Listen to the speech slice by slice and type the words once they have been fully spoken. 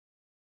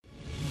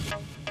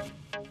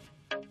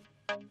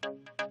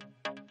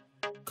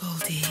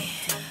Goldie,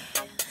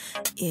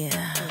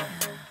 yeah.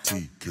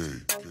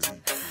 TK.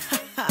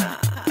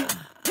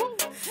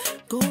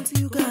 Going to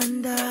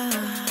Uganda.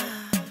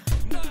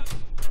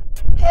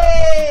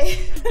 Hey,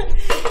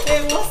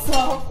 hey, what's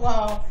up?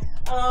 Wow.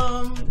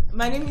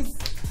 My name is.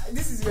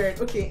 This is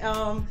weird. Okay.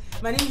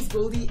 My name is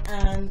Goldie,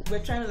 and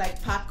we're trying to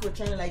pack. We're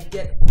trying to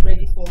get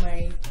ready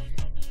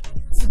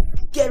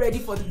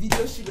for the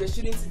video shoot we're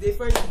shooting today.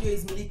 First video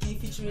is Miliki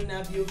featuring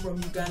Navio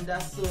from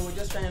Uganda. So we're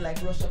just trying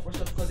to rush up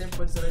because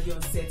everybody's already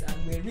on set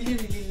and we're really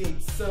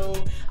late. So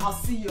I'll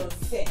see you on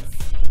set.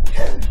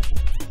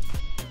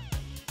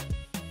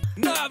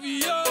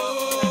 Navio,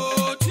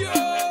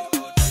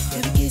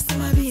 Every kiss to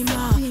my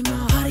beamer.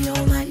 Party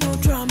all night, no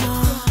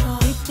drama.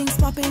 Big things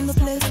pop in the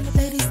place.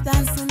 Ladies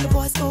dancing, the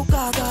boys go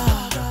gaga.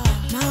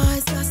 My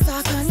eyes got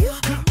stuck on you.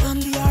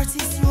 I'm the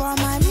artist, you are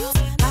my muse.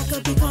 Like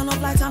a beacon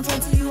of light, I'm drawn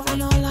to you,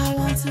 and all I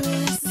want to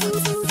is you.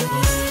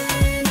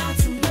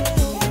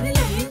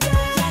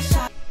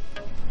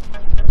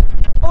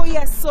 Oh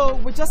yes, so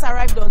we just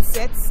arrived on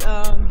set,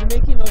 the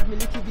making of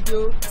Miliki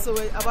video. So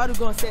we're about to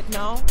go on set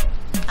now.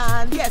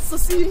 And yes, so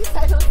see you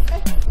inside on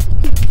set.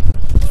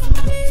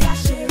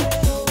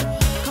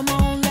 Come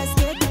on, let's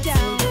get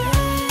down.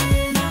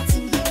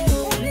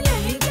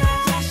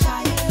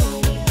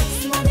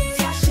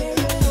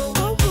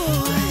 Oh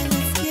boy,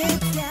 let's get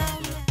down.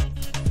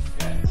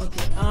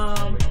 Okay,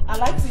 I'd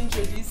like to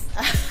introduce.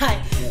 Hi,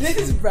 this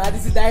is Brad,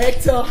 he's the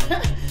director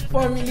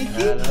for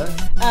Miliki.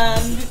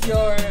 And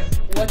you're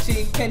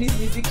watching Kennis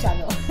Music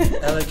Channel.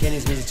 Hello,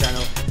 Kennis Music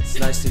Channel. It's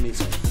nice to meet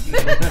you.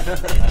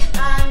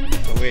 And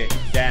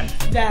Dan.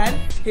 Dan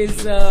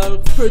is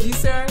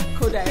producer,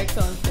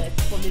 co-director on set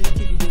for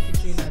Miliki video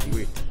featuring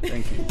Navio.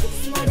 Thank you.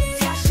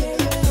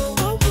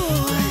 Oh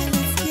boy,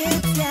 let's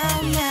get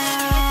down now.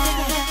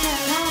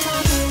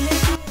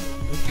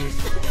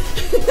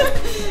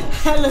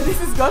 Hello, this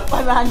is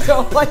Godfather and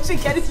you're watching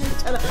Kennis Music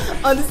Channel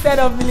on the set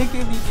of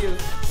Miliki video.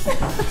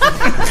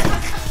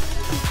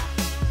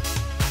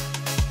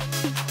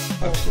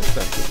 Thank you.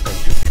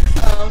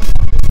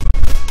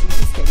 This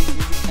is Kennis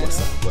Music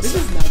Channel. This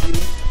is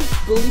Navio.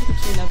 Goldie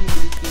featuring Navio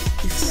Miliki.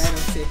 It's right on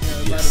set now.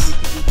 We're about to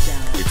make it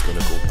down. It's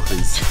gonna go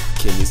crazy.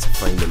 Kennis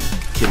finally.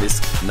 Kennis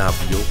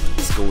Navio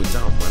is going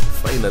down, man.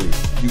 Finally.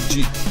 UG.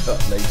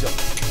 Niger.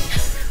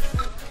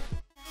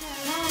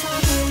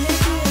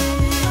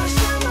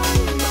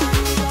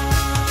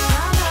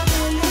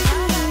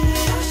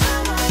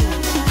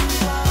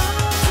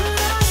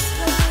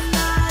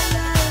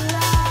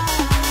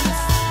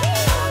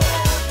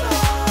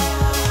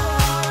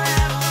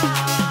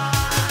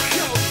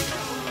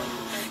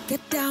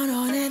 Get down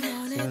on it.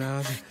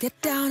 Get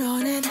down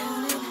on it.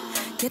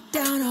 Get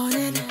down on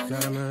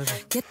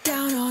it. Get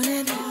down on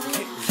it.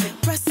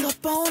 Press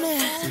up on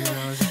it.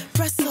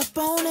 Press up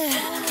on it.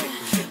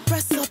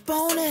 Press up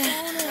on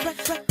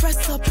it.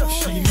 Press up on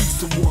she it. needs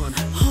someone.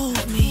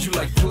 Hold me. You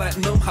like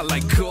platinum, I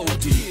like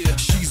Goldie.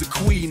 She's a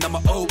queen, I'm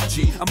an OG.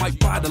 I might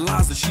buy the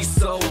lies that she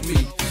sold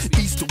me.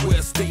 East to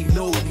west, they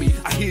know me.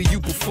 I hear you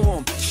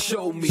perform,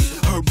 show me.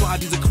 Her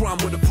body's a crime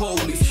with the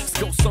police. Let's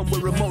go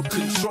somewhere remote,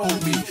 control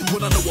me.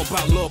 When I know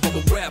about love, I'm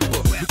a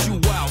rapper. But you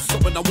wow,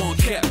 something I won't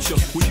capture.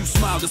 When you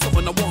smile, there's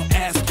something I won't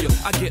ask you.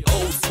 I get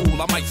old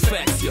school, I might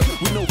fax you.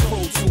 With no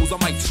pro tools, I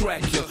might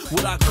track you.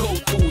 What I go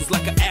through is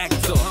like an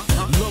actor.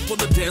 Love on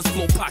the dance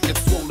floor,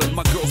 pockets swollen.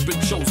 My girl's been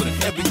chosen,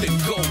 everything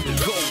golden,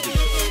 golden.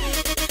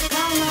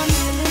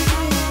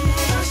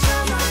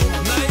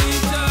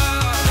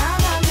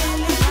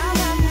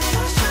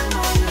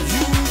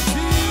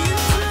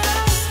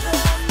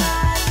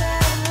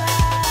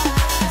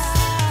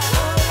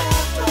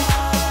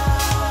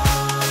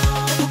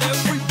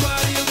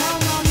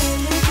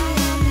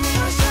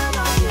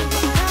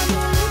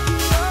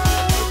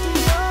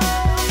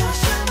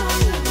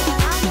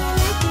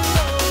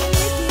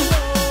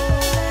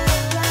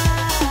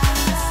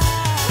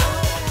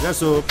 Yeah,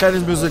 so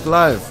Kennis Music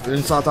Live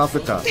in South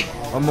Africa.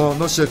 I'm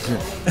no shaking.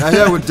 And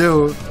here we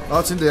do,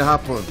 nothing they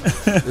happen.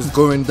 It's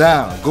going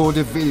down.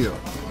 Goldie video.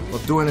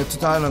 We're doing it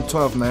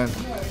 2012, man.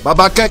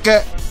 Baba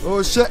Keke.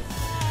 Oh shit.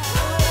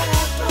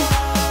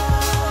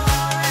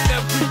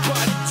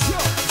 Everybody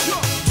jump,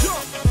 jump,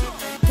 jump.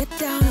 Get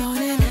down on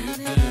it.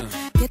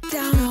 Get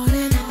down on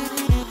it.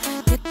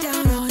 Get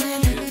down on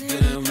it.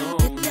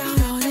 Get down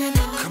on it.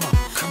 Come on,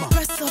 come on.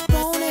 Press up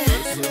on it.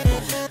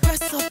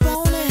 Press up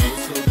on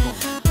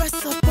it.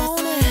 Press up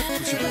on it.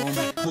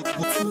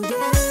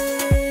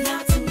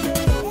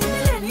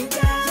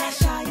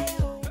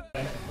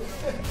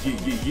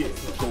 Yeah.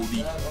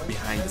 Goldie,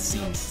 behind the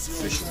scenes, it's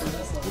official.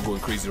 We're going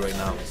crazy right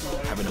now,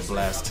 having a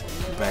blast.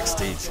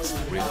 Backstage, it's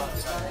real.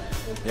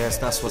 Yes,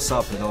 that's what's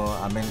up, you know.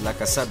 I mean,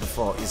 like I said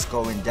before, it's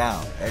going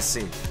down. Let's see.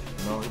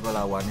 You know, people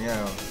are 1 year,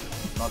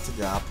 nothing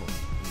to happen.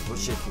 Go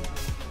shake it.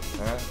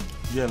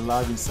 Yeah,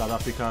 live in South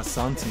Africa,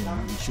 Sandton,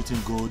 we're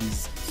shooting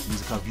Goldie's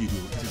musical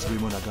video. This is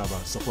Raymond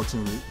Agaba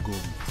supporting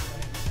Goldie.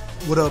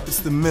 What up? It's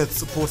the Myth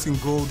supporting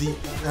Goldie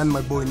and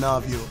my boy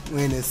Navio.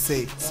 We're in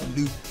SA.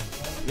 Salute.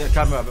 Yeah,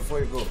 camera, before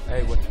you go.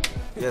 Hey, what?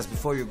 Yes,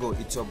 before you go,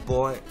 it's your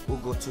boy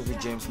Ugo Tuvi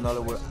James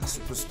Nollywood, a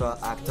superstar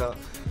actor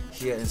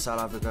here in South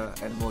Africa,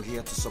 and we're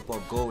here to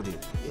support Goldie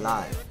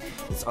live.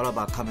 It's all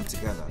about coming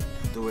together,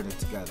 doing it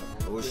together.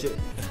 Oh shit.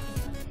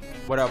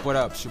 What up, what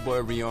up? It's your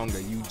boy Rionga,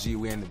 UG.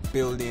 We're in the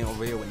building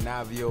over here with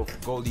Navio,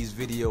 Goldie's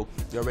video.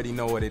 You already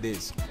know what it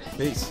is.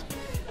 Peace.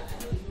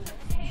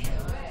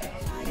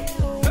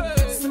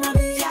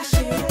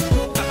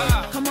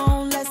 Come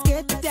on, let's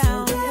get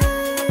down.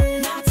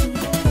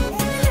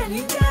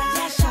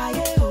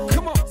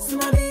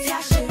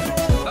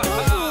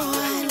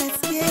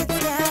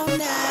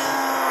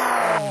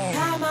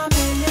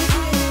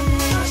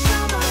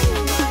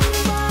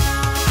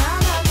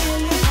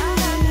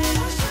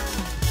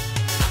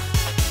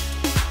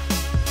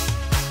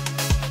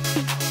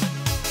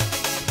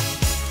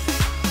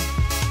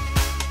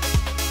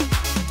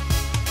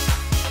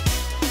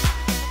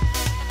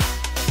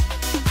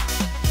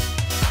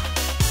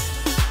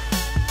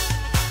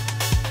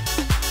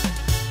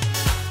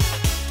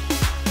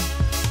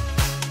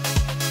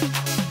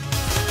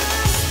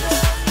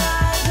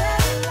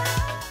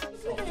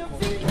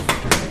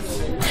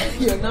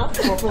 You're not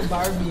proper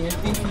Barbie and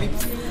pink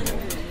lips.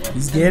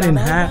 He's getting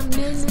hot.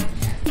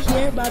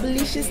 Here,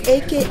 Babylicious,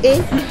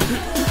 aka.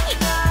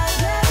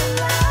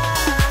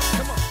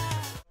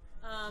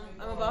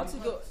 I'm about to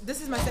go.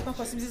 This is my second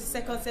costume. This is the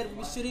second set.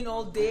 We'll be shooting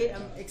all day.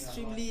 I'm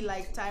extremely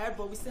tired,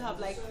 but we still have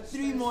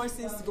 3 more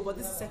scenes to go. But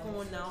this is the second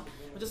one now.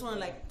 We just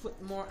want to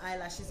put more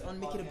eyelashes on,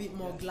 make it a bit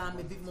more glam,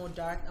 a bit more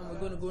dark, and we're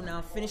going to go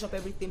now, finish up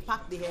everything,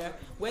 pack the hair,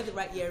 wear the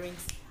right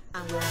earrings,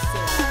 and we're on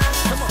set.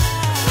 Come on.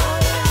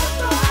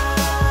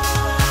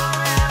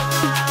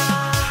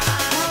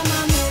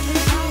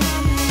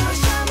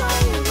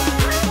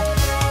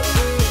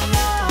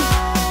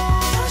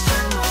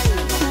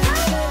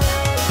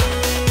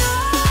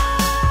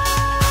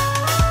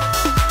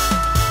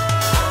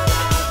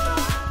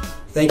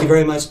 Thank you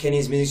very much,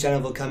 Kennis Music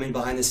Channel, for coming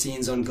behind the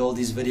scenes on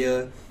Goldie's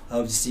video. I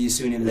hope to see you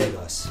soon in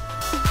Lagos.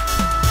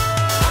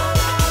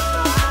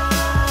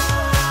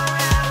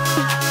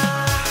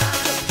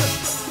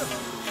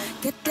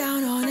 Get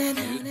down on it.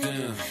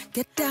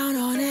 Get down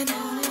on it.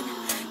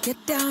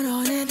 Get down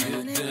on it.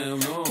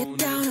 Get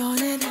down on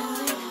it.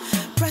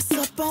 Press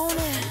up on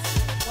it.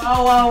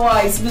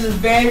 Wow. It's been a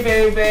very,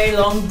 very, very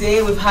long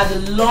day. We've had a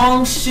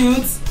long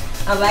shoot.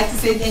 I'd like to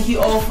say thank you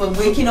all for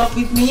waking up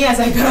with me as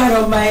I got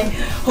out of my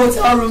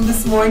hotel room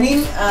this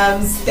morning,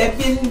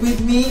 stepping with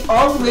me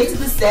all the way to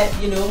the set,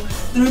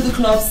 through the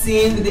club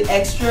scene with the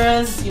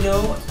extras,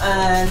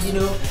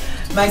 and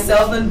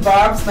myself and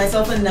Barbs,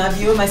 myself and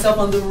Navio, myself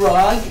on the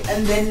rug,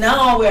 and then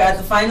now we're at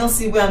the final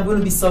scene where I'm going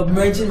to be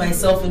submerging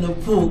myself in a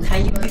pool.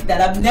 Can you believe that?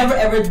 I've never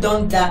ever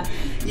done that,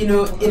 in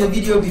a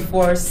video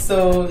before,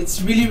 so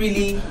it's really,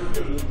 really.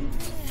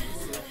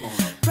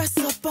 Press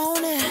up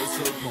on it.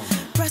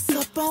 Press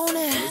up on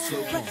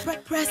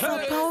it. Press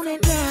up on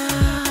it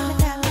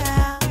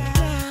now.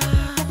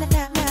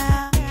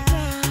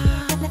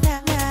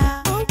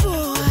 Oh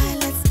boy,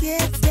 let's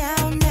get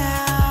down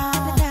now.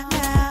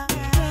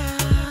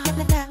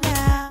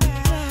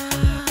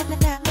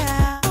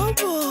 Oh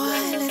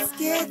boy, let's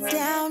get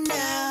down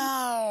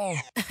now.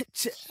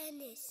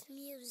 Kennis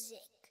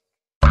Music.